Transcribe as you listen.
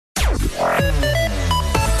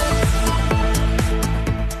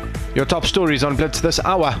Your top stories on Blitz this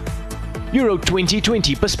hour. Euro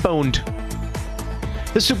 2020 postponed.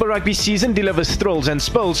 The Super Rugby season delivers thrills and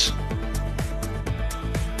spills.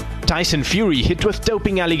 Tyson Fury hit with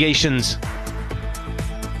doping allegations.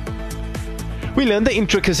 We learn the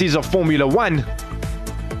intricacies of Formula 1.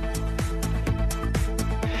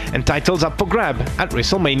 And titles up for grab at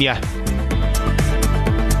WrestleMania.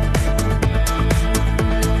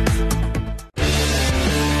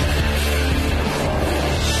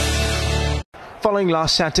 Following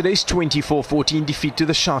last Saturday's 24-14 defeat to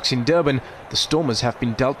the Sharks in Durban, the Stormers have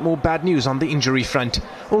been dealt more bad news on the injury front.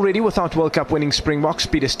 Already without World Cup winning Springboks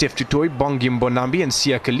Peter Steph Tutoy, Bongi Mbonambi and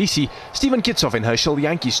Siya Kolisi, Stephen Kitsoff and Herschel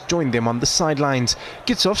Yankees joined them on the sidelines.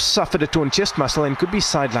 Kitsoff suffered a torn chest muscle and could be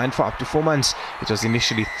sidelined for up to 4 months. It was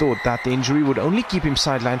initially thought that the injury would only keep him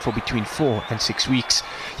sidelined for between 4 and 6 weeks.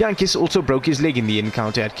 Yankees also broke his leg in the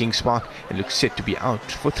encounter at Kings Park and looks set to be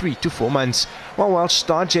out for 3 to 4 months. While Welsh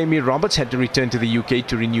star Jamie Roberts had to return to the UK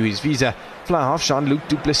to renew his visa, fly half Jean-Luc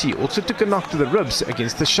Duplessis also took a knock to the ribs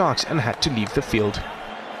against the Sharks and had to leave the field.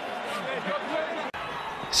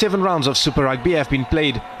 7 rounds of Super Rugby have been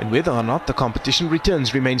played, and whether or not the competition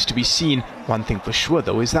returns remains to be seen. One thing for sure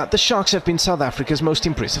though is that the Sharks have been South Africa's most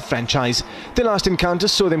impressive franchise. Their last encounter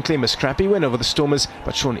saw them claim a scrappy win over the Stormers,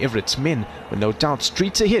 but Sean Everett's men were no doubt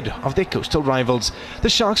streets ahead of their coastal rivals. The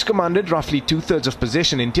Sharks commanded roughly 2/3 of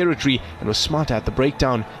possession in territory and were smarter at the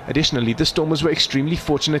breakdown. Additionally, the Stormers were extremely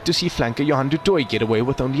fortunate to see flanker Johan du Toit get away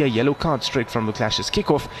with only a yellow card straight from the Clash's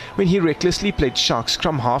kickoff when he recklessly played Sharks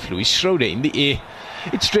scrum half Louis Schroeder in the air.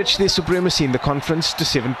 It stretched their supremacy in the conference to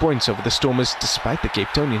 7 points over the Stormers, despite the Cape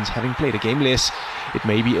Townians having played a game less. It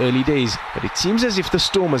may be early days, but it seems as if the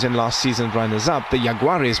Stormers and last season's runners-up, the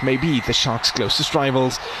Jaguares, may be the Sharks' closest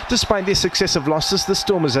rivals. Despite their successive losses, the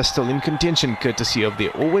Stormers are still in contention, courtesy of their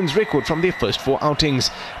all-wins record from their first 4 outings.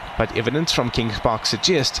 But evidence from Kings Park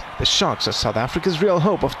suggests the Sharks are South Africa's real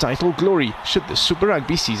hope of title glory should the Super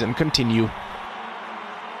Rugby season continue.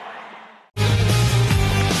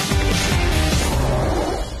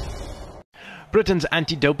 Britain's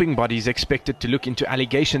anti-doping body is expected to look into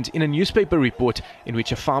allegations in a newspaper report in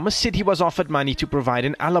which a farmer said he was offered money to provide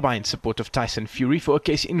an alibi in support of Tyson Fury for a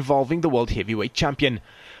case involving the world heavyweight champion.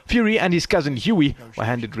 Fury and his cousin Huey were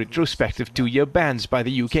handed retrospective 2-year bans by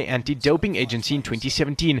the UK anti-doping agency in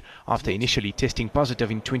 2017 after initially testing positive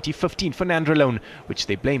in 2015 for nandrolone, which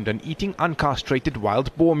they blamed on eating uncastrated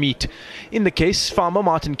wild boar meat. In the case, farmer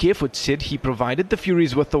Martin Carefoot said he provided the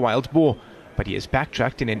Furies with the wild boar. But he has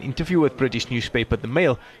backtracked in an interview with British newspaper The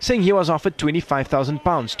Mail, saying he was offered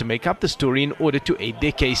 £25,000 to make up the story in order to aid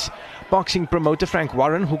their case. Boxing promoter Frank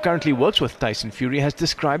Warren, who currently works with Tyson Fury, has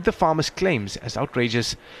described the farmer's claims as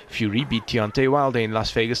outrageous. Fury beat Deontay Wilder in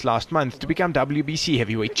Las Vegas last month to become WBC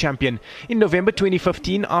heavyweight champion in November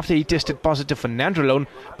 2015 after he tested positive for nandrolone,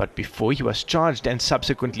 but before he was charged and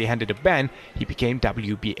subsequently handed a ban, he became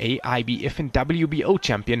WBA, IBF and WBO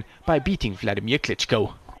champion by beating Vladimir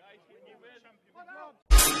Klitschko.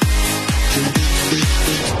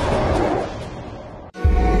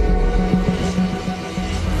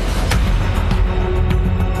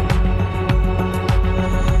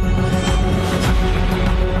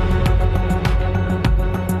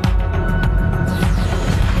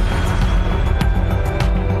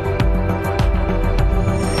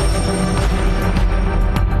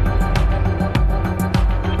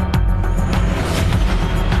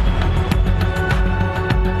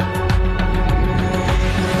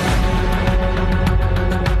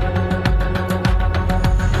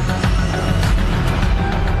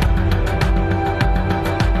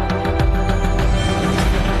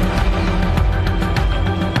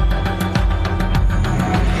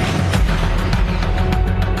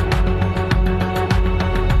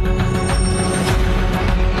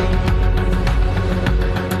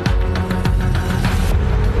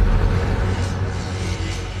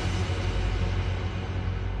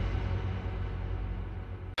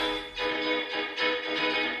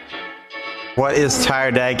 What is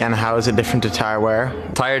tire dag and how is it different to tire wear?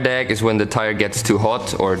 Tire dag is when the tire gets too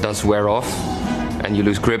hot or does wear off and you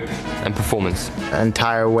lose grip and performance. And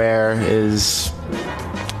tire wear is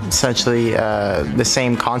essentially the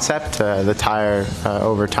same concept. The tire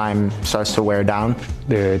over time starts to wear down.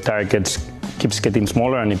 The tire keeps getting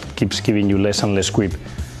smaller and it keeps giving you less and less grip.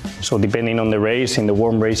 So depending on the race, in the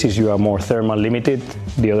warm races you are more thermal limited.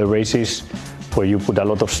 The other races where you put a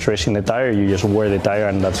lot of stress in the tire, you just wear the tire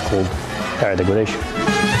and that's called tire degradation.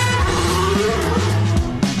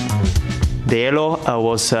 The yellow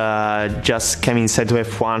was just came inside to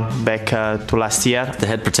F1 back to last year. The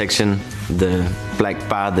head protection, the black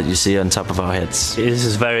bar that you see on top of our heads. This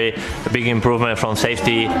is a big improvement from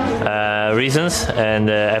safety reasons, and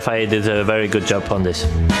FIA did a very good job on this.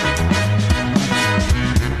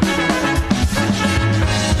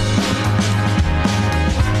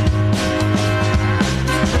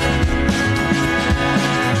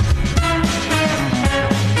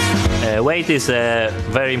 Weight is a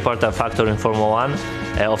very important factor in Formula 1.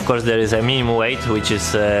 Of course, there is a minimum weight, which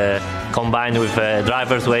is combined with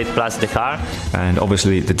driver's weight plus the car. And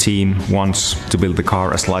obviously the team wants to build the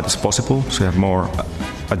car as light as possible, so you have more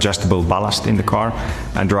adjustable ballast in the car,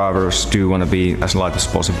 and drivers do want to be as light as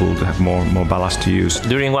possible to have more ballast to use.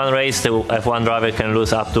 During one race, the F1 driver can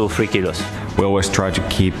lose up to 3 kilos. We always try to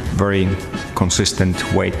keep very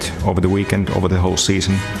consistent weight over the weekend, over the whole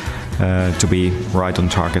season, to be right on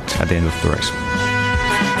target at the end of the race.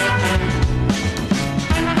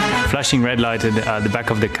 Flashing red light at the back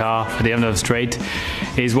of the car at the end of the straight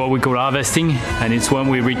is what we call harvesting, and it's when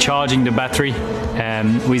we're recharging the battery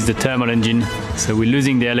with the thermal engine. So we're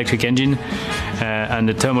losing the electric engine and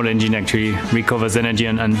the thermal engine actually recovers energy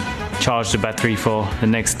and charges the battery for the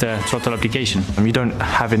next throttle application. You don't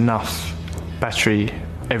have enough battery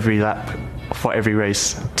every lap for every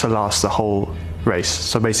race to last the whole race.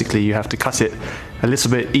 So basically you have to cut it a little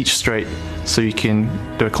bit each straight so you can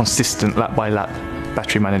do a consistent lap by lap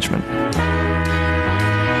battery management.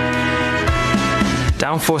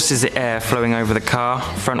 Downforce is the air flowing over the car,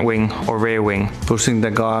 front wing or rear wing. Pushing the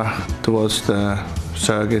car towards the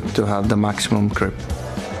circuit to have the maximum grip.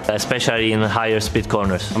 Especially in higher speed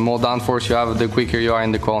corners. The more downforce you have, the quicker you are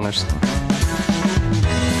in the corners.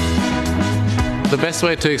 The best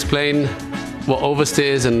way to explain what oversteer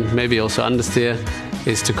is and maybe also understeer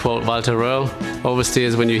is to quote Walter Röhrl: oversteer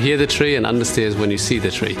is when you hear the tree and understeer is when you see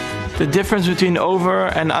the tree. The difference between over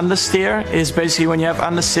and understeer is basically when you have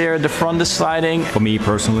understeer, the front is sliding. For me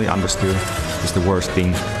personally, understeer is the worst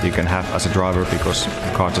thing you can have as a driver because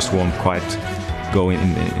the car just won't quite go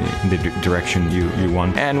in the direction you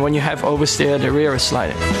want. And when you have oversteer, the rear is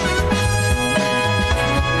sliding.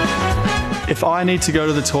 If I need to go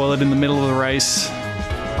to the toilet in the middle of the race,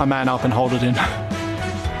 I man up and hold it in.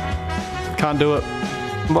 Can't do it.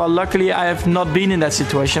 Well, luckily I have not been in that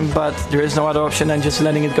situation, but there is no other option than just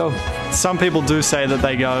letting it go. Some people do say that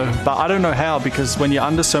they go, but I don't know how, because when you're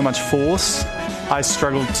under so much force, I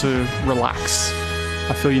struggle to relax.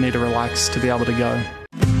 I feel you need to relax to be able to go.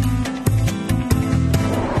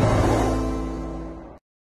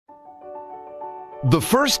 The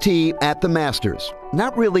first tee at the Masters,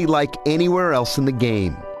 not really like anywhere else in the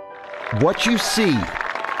game. What you see,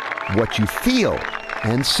 what you feel,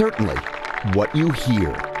 and certainly what you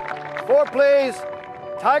hear. 4, please.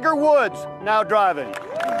 Tiger Woods now driving.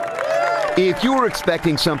 If you were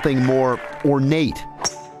expecting something more ornate,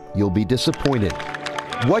 you'll be disappointed.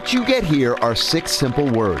 What you get here are 6 simple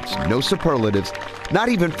words, no superlatives, not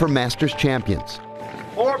even for Masters champions.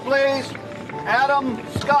 4, please. Adam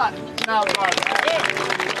Scott now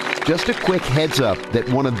driving. Just a quick heads up that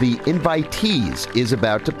one of the invitees is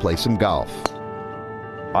about to play some golf.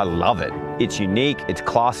 I love it. It's unique, it's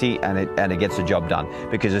classy, and it gets the job done.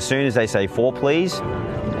 Because as soon as they say 4 please,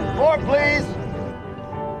 4 please,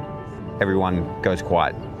 everyone goes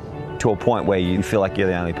quiet to a point where you feel like you're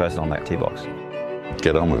the only person on that tee box.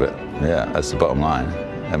 Get on with it. Yeah, that's the bottom line.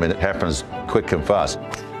 I mean, it happens quick and fast.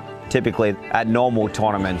 Typically, at normal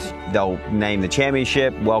tournaments, they'll name the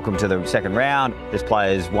championship, welcome to the second round. This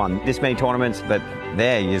player's won this many tournaments, but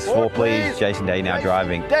there he is, 4 please, Jason Day now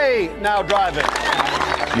driving. Day now driving.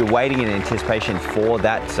 You're waiting in anticipation for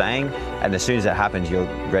that saying, and as soon as that happens, you're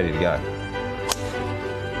ready to go.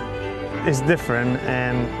 It's different,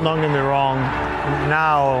 and don't get me wrong,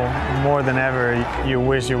 now more than ever, you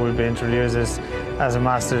wish you would be introduced as a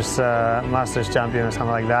Masters champion or something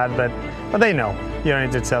like that, but they know. You don't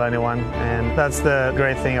need to tell anyone, and that's the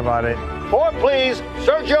great thing about it. 4 please,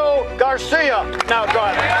 Sergio Garcia now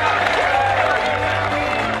driving.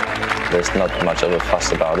 There's not much of a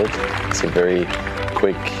fuss about it. It's a very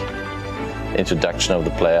quick introduction of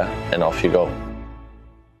the player, and off you go.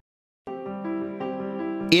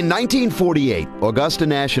 In 1948, Augusta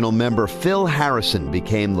National member Phil Harrison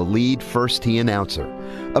became the lead first tee announcer,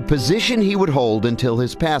 a position he would hold until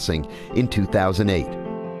his passing in 2008.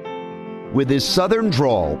 With his southern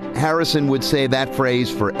drawl, Harrison would say that phrase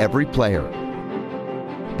for every player.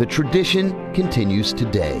 The tradition continues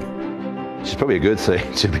today. It's probably a good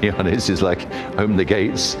thing, to be honest. It's like open the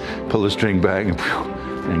gates, pull the string back,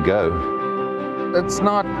 and go. It's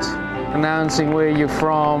not announcing where you're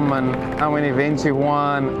from and how many events you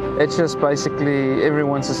won. It's just basically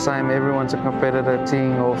everyone's the same, everyone's a competitor.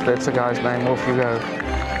 Teeing off, that's the guy's name, off you go.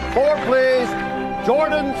 4, please.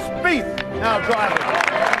 Jordan Spieth now driving.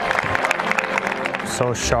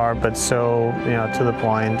 So sharp, but so, to the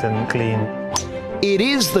point and clean. It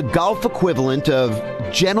is the golf equivalent of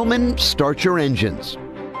gentlemen, start your engines.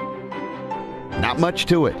 Not much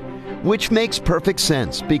to it, which makes perfect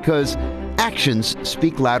sense because actions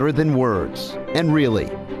speak louder than words. And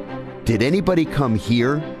really, did anybody come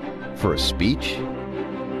here for a speech?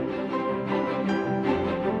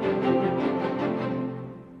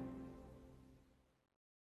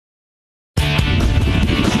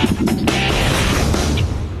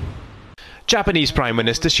 Japanese Prime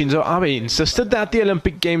Minister Shinzo Abe insisted that the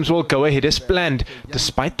Olympic Games will go ahead as planned,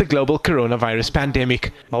 despite the global coronavirus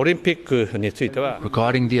pandemic.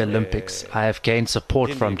 Regarding the Olympics, I have gained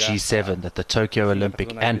support from G7 that the Tokyo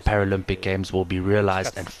Olympic and Paralympic Games will be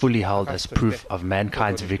realized and fully held as proof of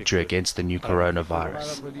mankind's victory against the new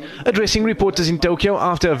coronavirus. Addressing reporters in Tokyo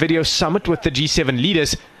after a video summit with the G7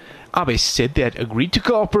 leaders, Abe said they had agreed to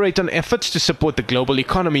cooperate on efforts to support the global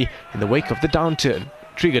economy in the wake of the downturn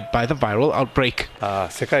triggered by the viral outbreak.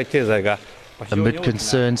 Amid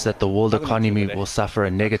concerns that the world economy will suffer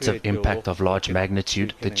a negative impact of large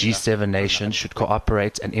magnitude, the G7 nations should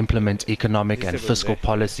cooperate and implement economic and fiscal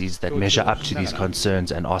policies that measure up to these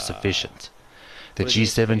concerns and are sufficient. The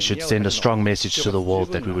G7 should send a strong message to the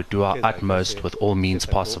world that we would do our utmost with all means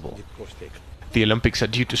possible. The Olympics are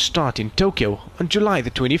due to start in Tokyo on July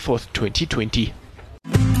the 24th, 2020.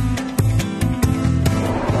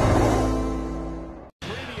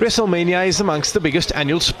 WrestleMania is amongst the biggest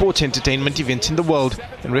annual sports entertainment events in the world,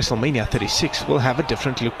 and WrestleMania 36 will have a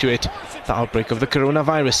different look to it. The outbreak of the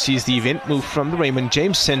coronavirus sees the event move from the Raymond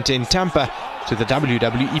James Center in Tampa to the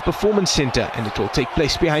WWE Performance Center, and it will take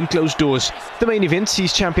place behind closed doors. The main event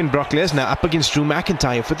sees champion Brock Lesnar up against Drew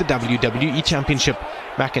McIntyre for the WWE Championship.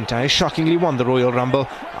 McIntyre shockingly won the Royal Rumble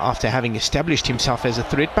after having established himself as a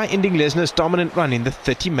threat by ending Lesnar's dominant run in the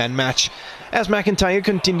 30-man match. As McIntyre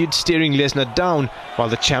continued staring Lesnar down, while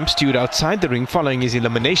the champ stood outside the ring following his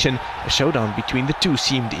elimination, a showdown between the two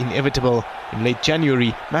seemed inevitable. In late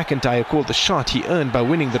January, McIntyre called the shot he earned by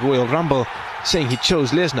winning the Royal Rumble, saying he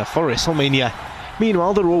chose Lesnar for WrestleMania.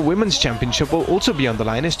 Meanwhile, the Raw Women's Championship will also be on the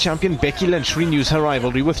line as champion Becky Lynch renews her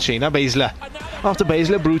rivalry with Shayna Baszler. After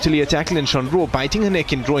Baszler brutally attacked Lynch on Raw, biting her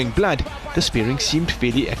neck and drawing blood, the spearing seemed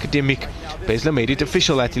fairly academic. Baszler made it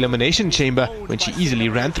official at Elimination Chamber when she easily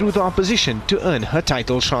ran through the opposition to earn her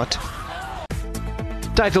title shot.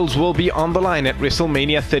 Titles will be on the line at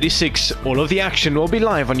WrestleMania 36. All of the action will be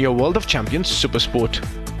live on your World of Champions SuperSport.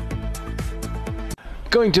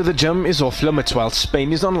 Going to the gym is off limits while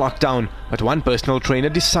Spain is on lockdown, but one personal trainer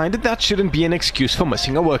decided that shouldn't be an excuse for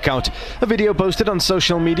missing a workout. A video posted on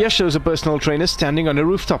social media shows a personal trainer standing on a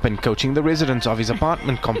rooftop and coaching the residents of his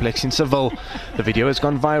apartment complex in Seville. The video has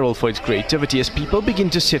gone viral for its creativity as people begin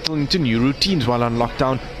to settle into new routines while on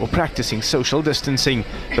lockdown or practicing social distancing.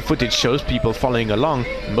 The footage shows people following along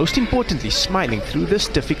and, most importantly, smiling through this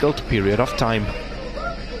difficult period of time.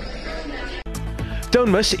 Don't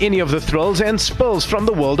miss any of the thrills and spills from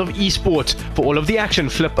the world of esports. For all of the action,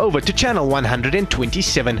 flip over to channel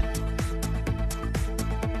 127.